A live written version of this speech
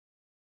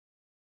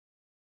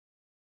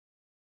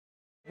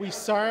We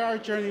started our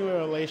journey with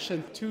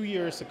Alation 2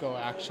 years ago,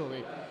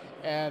 actually,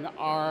 and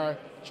our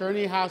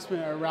journey has been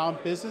around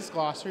business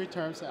glossary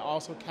terms and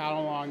also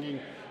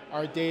cataloging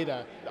our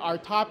data. Our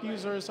top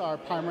users are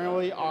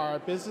primarily our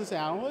business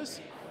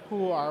analysts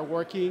who are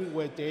working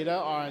with data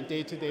on a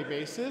day-to-day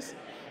basis.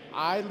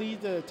 I lead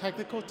the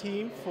technical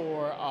team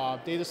for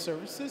data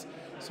services,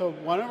 so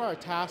one of our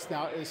tasks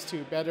now is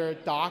to better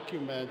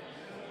document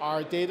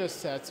our data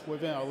sets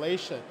within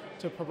Alation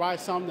to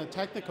provide some of the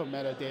technical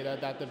metadata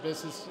that the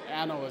business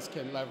analysts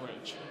can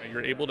leverage.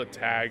 You're able to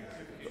tag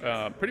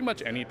pretty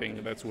much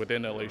anything that's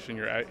within Alation.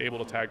 You're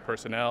able to tag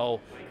personnel,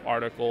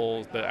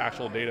 articles, the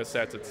actual data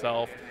sets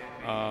itself,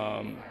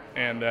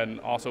 and then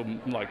also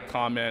like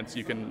comments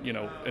you can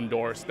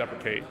endorse,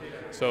 deprecate.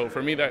 So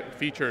for me, that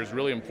feature is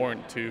really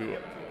important to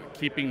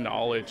keeping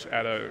knowledge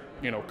at a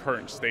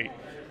current state.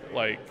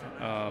 Like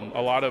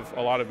a lot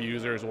of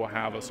users will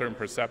have a certain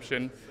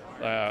perception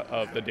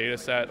of the data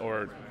set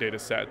or data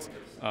sets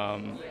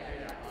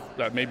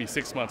that may be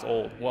 6 months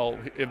old. Well,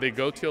 if they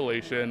go to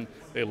Alation,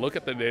 they look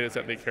at the data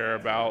set they care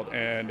about,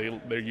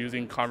 and they're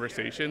using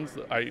conversations.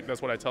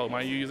 That's what I tell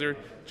my user: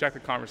 check the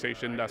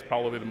conversation. That's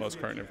probably the most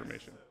current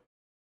information.